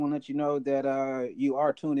want to let you know that you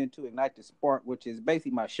are tuned into Ignite the Spark, which is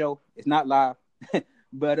basically my show. It's not live,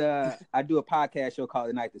 but I do a podcast show called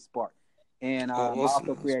Ignite the Spark, and Oh, I also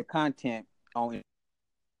awesome. create content on.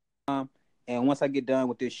 And once I get done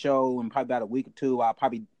with this show, in probably about a week or two, I'll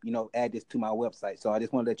probably add this to my website. So I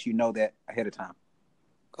just want to let you know that ahead of time.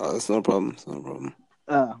 Oh, that's no problem. It's no problem.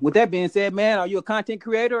 With that being said, man, are you a content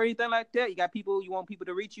creator or anything like that? You got people you want people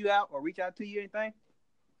to reach you out or reach out to you, anything?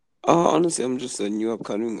 Honestly, I'm just a new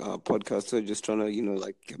upcoming podcaster, just trying to,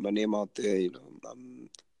 like get my name out there. I'm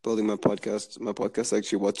building my podcast. My podcast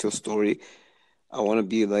actually, What's Your Story? I want to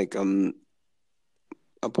be like a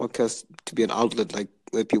podcast to be an outlet, like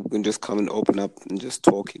where people can just come and open up and just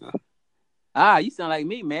talk. You sound like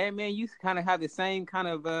me, man. Man, you kind of have the same kind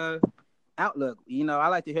of outlook. I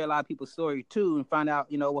like to hear a lot of people's story too and find out,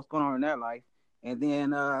 what's going on in their life. And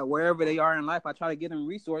then wherever they are in life, I try to give them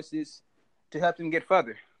resources to help them get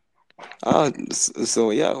further. So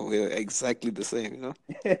yeah, we're exactly the same. Like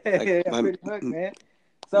Yeah, pretty much, man.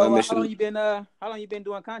 my So mission. how long you been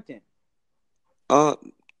doing content? Uh,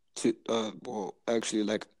 well, actually,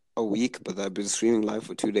 like a week, but I've been streaming live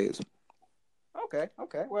for 2 days. Okay,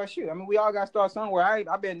 okay. Well, shoot. I mean, we all got to start somewhere.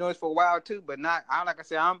 I've been doing this for a while too, but not. Like I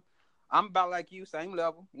said, I'm about like you, same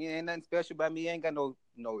level. Ain't nothing special about me. I ain't got no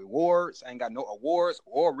rewards. I ain't got no awards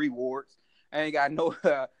or rewards. I ain't got no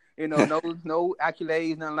no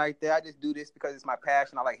accolades, nothing like that. I just do this because it's my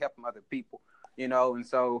passion. I like helping other people. And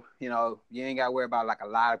so you ain't got to worry about like a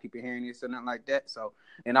lot of people hearing this or nothing like that. So,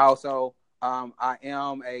 and also, I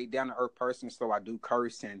am a down to earth person, so I do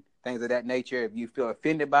curse and things of that nature. If you feel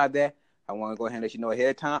offended by that, I want to go ahead and let you know ahead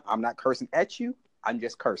of time. I'm not cursing at you. I'm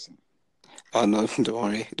just cursing. Oh no,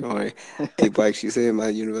 don't worry. People actually say in my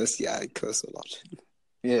university I curse a lot.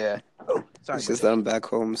 Yeah. Oh, sorry It's about just that. that I'm back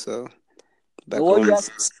home, so back Well, home yeah.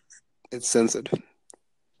 it's censored.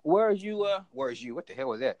 Where's you? Where's you? What the hell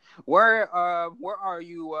was that? Where are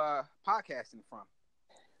you podcasting from?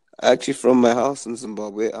 Actually, from my house in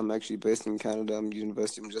Zimbabwe, I'm actually based in Canada. I'm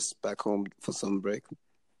university. I'm just back home for some break.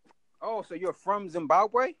 Oh, so you're from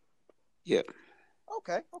Zimbabwe? Yeah.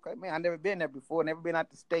 Okay, okay, man. I've never been there before. Never been out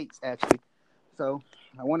the states actually. So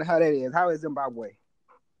I wonder how that is. How is Zimbabwe?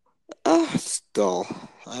 Still,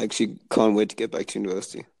 I actually can't wait to get back to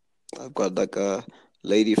university. I've got like a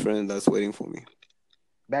lady friend that's waiting for me.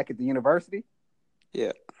 Back at the university?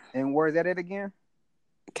 Yeah, And where's that at again?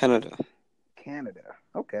 Canada. Canada.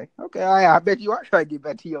 Okay, okay. I bet you are trying to get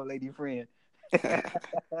back to your lady friend.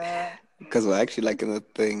 Because we're actually like in a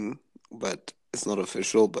thing, but it's not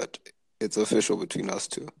official, but it's official between us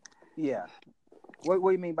two. Yeah. What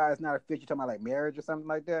do you mean by it's not official? You talking about like marriage or something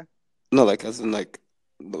like that? No, like as in like,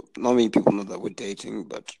 not many people know that we're dating,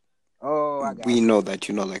 but Oh, I got we you. know that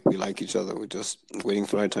like we like each other. We're just waiting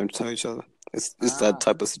for our time to tell each other. It's that Ah,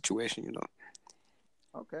 type of situation.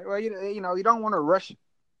 okay. Well, you don't want to rush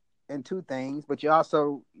into things, but you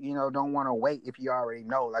also don't want to wait if you already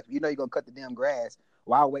know. Like if you know you're gonna cut the damn grass.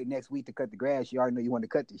 Why wait next week to cut the grass? You already know you want to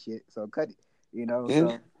cut the shit, so cut it. Yeah,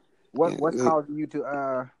 So what's yeah. causing you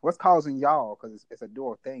to what's causing y'all, because it's a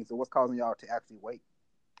dual thing, so what's causing y'all to actually wait?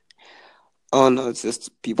 Oh no, it's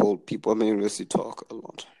just people at my university talk a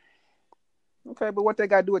lot. Okay, but what they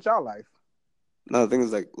got to do with y'all life? Now the thing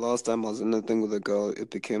is, like last time I was in a thing with a girl, it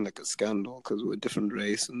became like a scandal because we're a different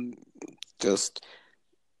race and just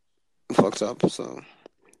fucked up. So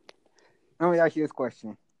Let me ask you this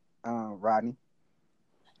question, Rodney.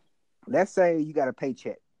 Let's say you got a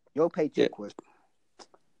paycheck. Your yeah, paycheck was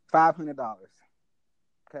 $500.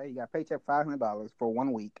 Okay, you got a paycheck $500 for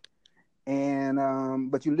 1 week,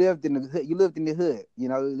 and but you lived in the hood. You lived in the hood.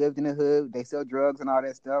 You lived in the hood. They sell drugs and all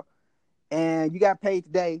that stuff. And you got paid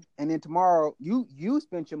today, and then tomorrow you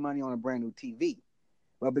spent your money on a brand new TV.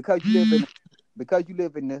 But because you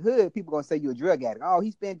live in the hood, people gonna say you're a drug addict. Oh,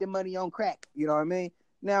 he spent the money on crack. You know what I mean?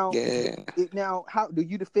 Now, yeah. now, how do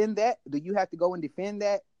you defend that? Do you have to go and defend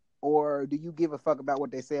that, or do you give a fuck about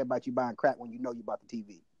what they say about you buying crack when you know you bought the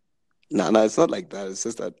TV? No, it's not like that. It's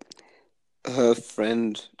just that her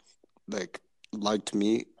friend like liked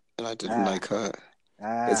me and I didn't Ah, like her.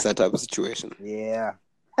 It's ah, that type of situation. yeah.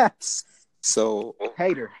 So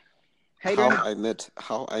Hater, hater.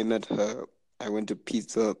 how I met her, I went to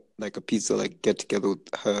pizza like get together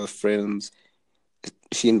with her friends.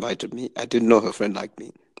 She invited me. I didn't know her friend liked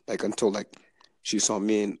me. Like until like she saw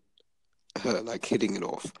me and her like hitting it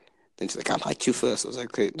off. Then she's like, I liked you first. I was like,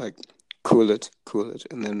 okay, like cool it.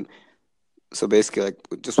 And then so basically like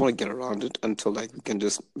we just want to get around it until like we can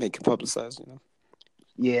just make it publicized.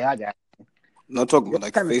 Yeah, I got. Not talking That about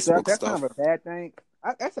like kind of sucks. Facebook That's kind of stuff. a bad thing.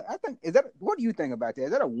 I think is that. What do you think about that?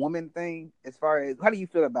 Is that a woman thing? As far as how do you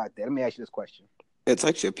feel about that? Let me ask you this question. It's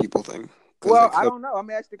actually a people thing. Cause Well, like I her, don't know. I'm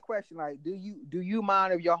gonna ask the question. Like, do you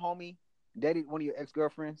mind if your homie dated one of your ex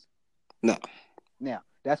girlfriends? no, Now,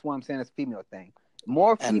 that's what I'm saying. It's a female thing.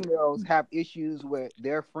 More and females have issues with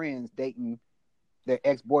their friends dating their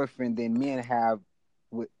ex boyfriend than men have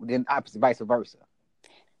than opposite, vice versa.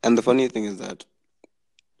 the funny thing is that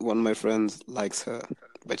one of my friends likes her,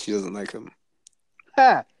 but she doesn't like him.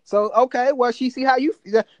 Ha. So okay, well, she see how you.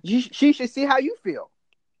 She should see how you feel.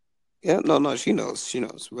 Yeah, no, no, she knows. She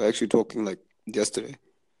knows. We're actually talking like yesterday.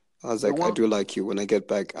 I was The like, I one, do like you. When I get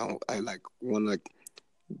back, I like want to like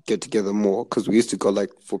get together more because we used to go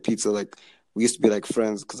like for pizza. Like we used to be like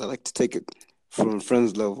friends because I like to take it from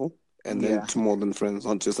friends level and then yeah, to more than friends,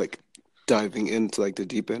 not just like diving into like the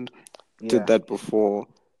deep end. Did yeah. that before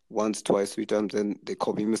once, twice, three times, and they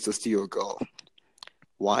call me Mr. Steel Girl.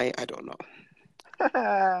 Why? I don't know.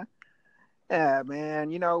 Yeah,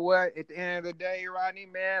 man. You know what? At the end of the day, Rodney,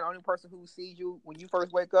 man, only person who sees you when you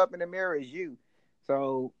first wake up in the mirror is you.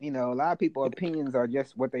 So, a lot of people opinions are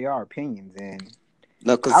just what they are, opinions. And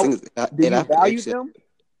No, because I things do you value actually them?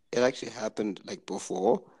 it actually happened like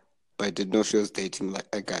before, but I didn't know she was dating like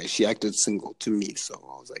a guy. She acted single to me, so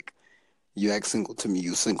I was like, "You act single to me,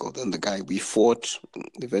 you single." Then the guy we fought.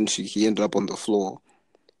 Eventually, he ended up on the floor.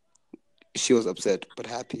 She was upset but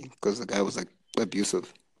happy because the guy was like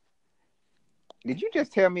abusive. Did you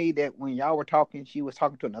just tell me that when y'all were talking, she was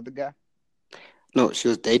talking to another guy? No, she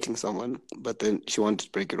was dating someone, but then she wanted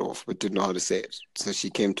to break it off, but didn't know how to say it. So she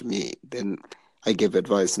came to me. Then I gave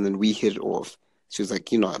advice, and then we hit it off. She was like,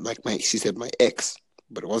 like my. She said my ex,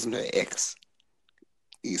 but it wasn't her ex.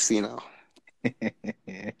 You see now.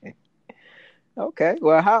 Okay.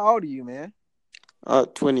 Well, how old are you, man?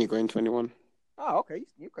 20 going 21. Oh, okay.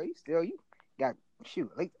 You got shoot,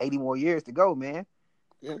 at least 80 more years to go, man.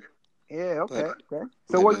 Yeah, Yeah, but okay, okay.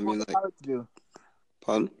 So but what are I you going mean to like, college to do?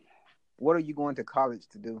 pardon? What are you going to college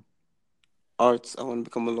to do? Arts. I want to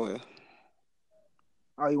become a lawyer.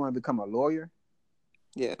 Oh, you want to become a lawyer?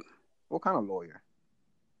 Yeah, What kind of lawyer?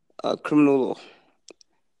 criminal law.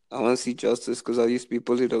 I want to see justice because I used to be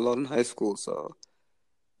bullied a lot in high school. So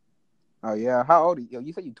Oh yeah. How old are you?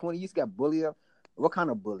 You said you 20. You just got bullied. What kind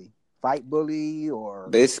of bully? Fight bully or?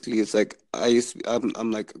 basically, it's like I used to be,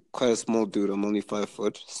 I'm like quite a small dude. I'm only 5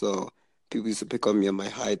 foot, so people used to pick on me and my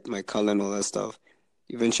height, my color, and all that stuff.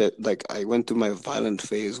 Eventually, like I went through my violent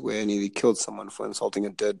phase where I nearly killed someone for insulting a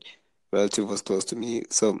dead relative was close to me.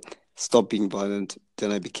 So stopped being violent.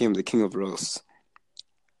 Then I became the king of roasts.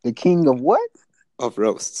 The king of what? Of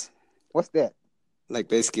roasts, What's that? like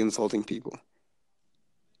basically insulting people.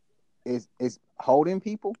 Is holding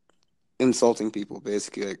people? Insulting people,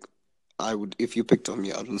 basically. Like I would, if you picked on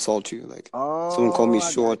me, I'd insult you. Like someone called Oh, me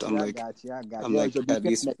I got short, you. I got you. I got I'm you. That was like, your at defense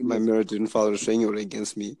least my mechanism. mirror didn't file a restraining order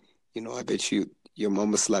against me. I bet your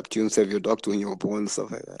mama slapped you instead of your doctor when you were born and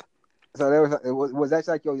stuff like that. So there was that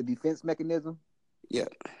like your defense mechanism? Yeah,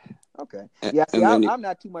 Okay. Yeah. See, and then I'm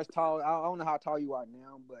not too much tall. I don't know how tall you are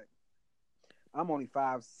now, but I'm only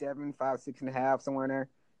 5'7", 5'6.5", somewhere in there.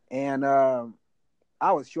 And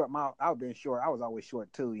I was short. I've been short. I was always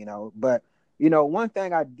short too, But one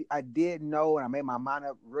thing I did know and I made my mind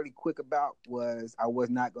up really quick about was I was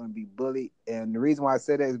not going to be bullied. And the reason why I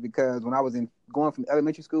said that is because when I was going from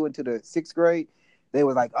elementary school into the sixth grade, they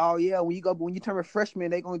was like, "Oh yeah, when you turn a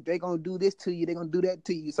freshman, they gonna do this to you. They gonna do that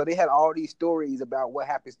to you." So they had all these stories about what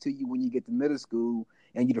happens to you when you get to middle school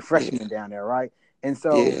and you're the yeah, freshman down there, right? And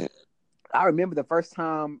so yeah, I remember the first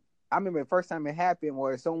time. I remember the first time it happened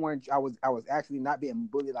was someone I was actually not being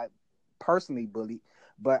bullied, like personally bullied,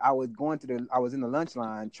 but I was in the lunch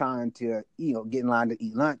line trying to get in line to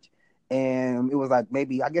eat lunch, and it was like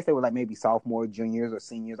maybe I guess they were like maybe sophomore, juniors, or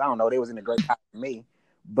seniors. I don't know. They was in a great class with me,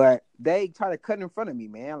 but they tried to cut in front of me,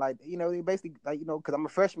 man. Like they basically like because I'm a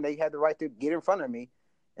freshman, they had the right to get in front of me,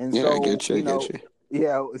 and yeah. I so get you. I get you.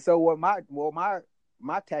 yeah. So what my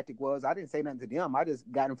tactic was I didn't say nothing to them. I just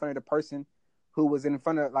got in front of the person who was in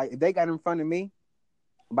front of like if they got in front of me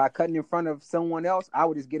by cutting in front of someone else, I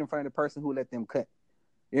would just get in front of the person who let them cut.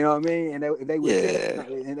 You know what I mean? And if they would have said Yeah,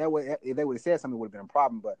 and that way if they would have said something, it would have been a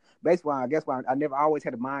problem. But basically, I guess why I never always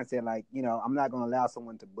had a mindset like I'm not going to allow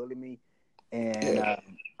someone to bully me, and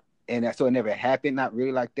yeah, so it never happened. Not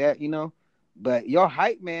really like that. But your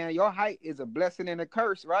height, man, your height is a blessing and a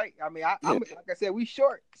curse, right? I mean, I'm yeah. like I said, we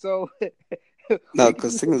short, so No, we can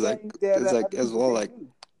because do some things like things that it's like other as people well can't like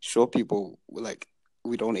do. short people like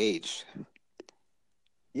we don't age.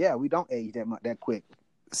 Yeah, we don't age that much that quick.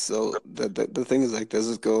 So the thing is like there's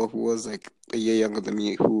this girl who was like a year younger than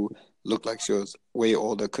me who looked like she was way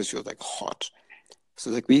older because she was like hot.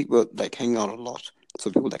 So like we were like hanging out a lot. So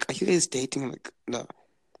people were like, "Are you guys dating?" I'm like, no.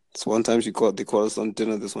 So one time they called us on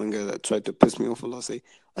dinner. This one guy that tried to piss me off a lot. Say,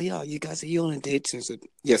 "Oh yeah, are you on a date?" And I said,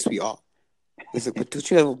 "Yes, we are." He's like, "But don't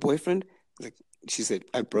you have a boyfriend?" Like, she said,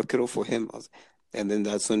 "I broke it off for him." And then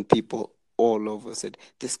that's when people all over said,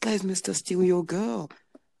 "This guy's Mr. Steal Your Girl,"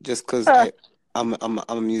 just because Ha I'm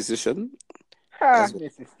a musician ha, as well.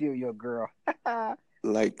 Mrs. Steal Your Girl.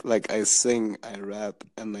 Like I sing, I rap,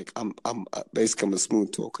 and like I'm basically I'm a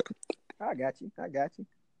smooth talker. I got you. I got you.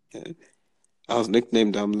 Yeah. I was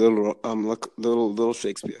nicknamed like little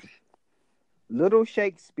Shakespeare. Little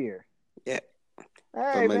Shakespeare. Yeah, but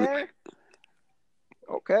Hey my man.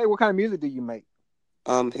 Okay. What kind of music do you make?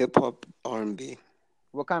 hip hop R&B.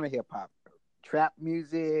 What kind of hip hop? Trap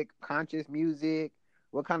music, conscious music.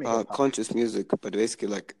 What kind of hip hop? Conscious music, but basically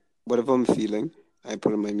like whatever I'm feeling, I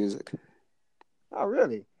put in my music. Oh,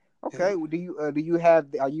 really? Yeah. Okay. Well, do you have?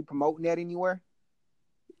 Are you promoting that anywhere?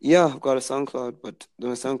 Yeah, I've got a SoundCloud, but my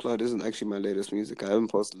SoundCloud isn't actually my latest music. I haven't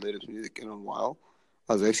posted latest music in a while.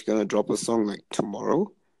 I was actually gonna drop a song like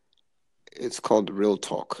tomorrow. It's called Real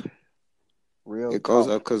Talk. Real It goes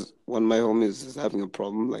talk. out because one of my homies is having a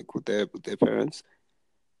problem like with their parents.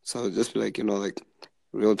 So I'll just be like, like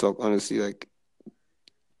real talk, honestly, like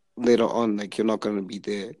later on, like you're not gonna be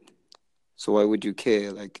there. So why would you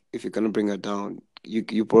care? Like if you're gonna bring her down,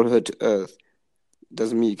 you brought her to earth.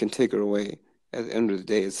 Doesn't mean you can take her away. At the end of the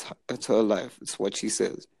day, it's her life. It's what she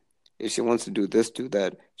says. If she wants to do this, do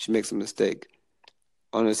that, she makes a mistake.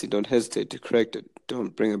 Honestly, don't hesitate to correct it.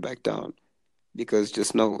 Don't bring her back down because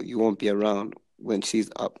just know you won't be around when she's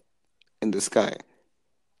up in the sky.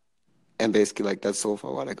 And basically, like that's so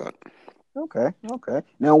far what I got. Okay. Okay.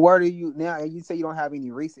 Now, where do you now? You say you don't have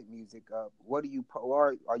any recent music. What do you?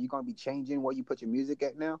 Or are you going to be changing where you put your music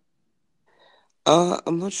at now?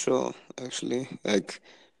 I'm not sure actually. Like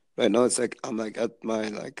right now, it's like I'm like at my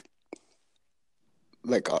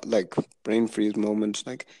like brain freeze moment.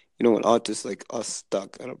 Like when artists like are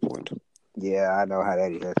stuck at a point. Yeah, I know how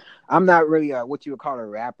that is. I'm not really what you would call a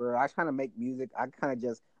rapper. I kind of make music. I kind of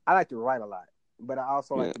just I like to write a lot, but I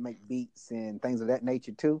also like Yeah, to make beats and things of that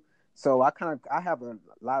nature too. So I have a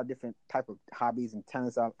lot of different type of hobbies and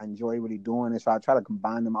talents I enjoy really doing, and so I try to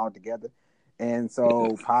combine them all together. And yeah,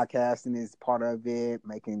 so podcasting is part of it.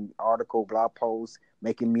 Making article, blog posts,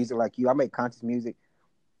 making music like you. I make conscious music.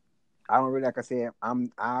 I don't really, like I said, I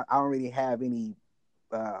don't really have any.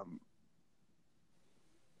 Um,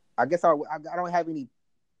 I guess I don't have any.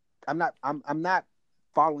 I'm not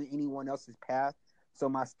following anyone else's path, so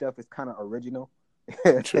my stuff is kind of original.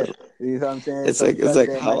 You true. know what I'm saying? It's So like it's because of like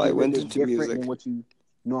that, it how might be I a little went bit into different than music. what you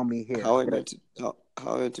normally hear. How I met how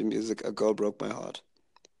I went to music. A girl broke my heart.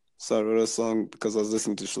 So I wrote a song because I was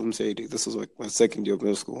listening to Slim Shady. This was like my second year of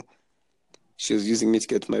middle school. She was using me to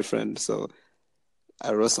get to my friend, so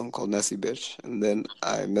I wrote a song called Nasty Bitch, and then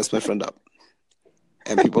I messed my friend up,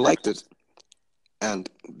 and people liked it. And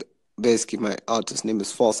basically, my artist name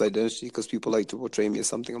is False Identity because people like to portray me as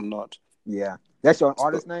something I'm not. Yeah, that's your So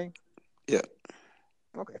artist name. yeah,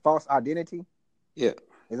 Okay, false identity. yeah,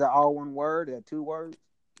 Is that all one word? Or two words?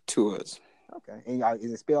 2 words. Okay, and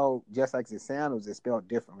is it spelled just like it sounds, or is it spelled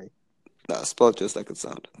differently? Nah, spelled just like it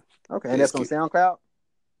sound. Okay, and that's on Basically, SoundCloud.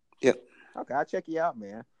 yeah, Okay, I'll check you out,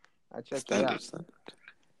 man. I'll check you out. standard.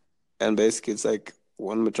 And basically, it's like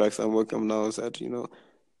one of the tracks I'm working on now is that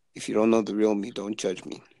if you don't know the real me, don't judge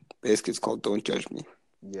me. Basically, it's called Don't Judge Me.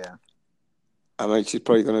 Yeah. I'm actually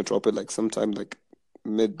probably gonna drop it like sometime like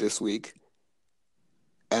mid this week,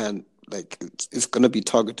 and like it's gonna be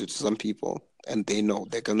targeted to some people, and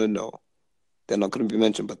they're gonna know. They're not gonna be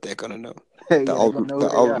mentioned, but they're gonna know. The Yeah, they're gonna album, know who the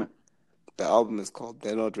they are. album, the album is called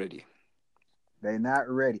 "They're Not Ready." They're not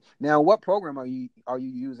ready. Now, what program are you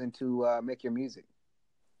using to make your music?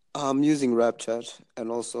 I'm using RapChat,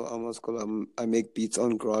 and also I'm what's called I make beats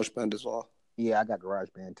on GarageBand as well. Yeah, I got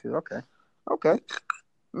GarageBand too. Okay. Okay. Yeah,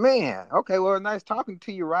 Man. Okay. Well, nice talking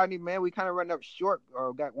to you, Rodney. Man, we kind of run up short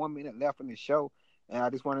or got 1 minute left in the show. And I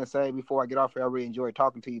just want to say before I get off here, I really enjoyed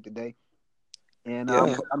talking to you today. And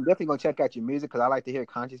yeah, I'm definitely going to check out your music because I like to hear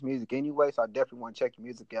conscious music anyway. So I definitely want to check your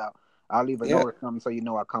music out. I'll leave a yeah, note or something so you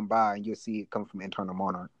know I come by and you'll see it come from Internal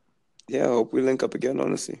Monarch. yeah. I hope we link up again.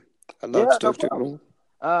 Honestly, I'd love Yeah, to no talk to you problem.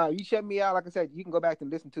 more. You check me out. Like I said, you can go back and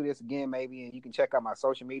listen to this again, maybe, and you can check out my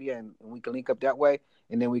social media, and we can link up that way,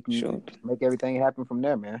 and then we can Sure. make everything happen from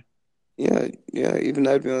there, man. Yeah, yeah. Even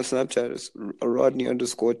add me on Snapchat. It's Rodney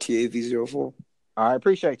underscore TAV04. I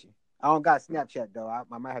appreciate you. I don't got Snapchat though.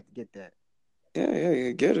 I might have to get that. Yeah, yeah,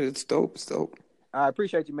 yeah. Get it. It's dope. It's dope. I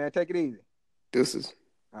appreciate you, man. Take it easy. This is.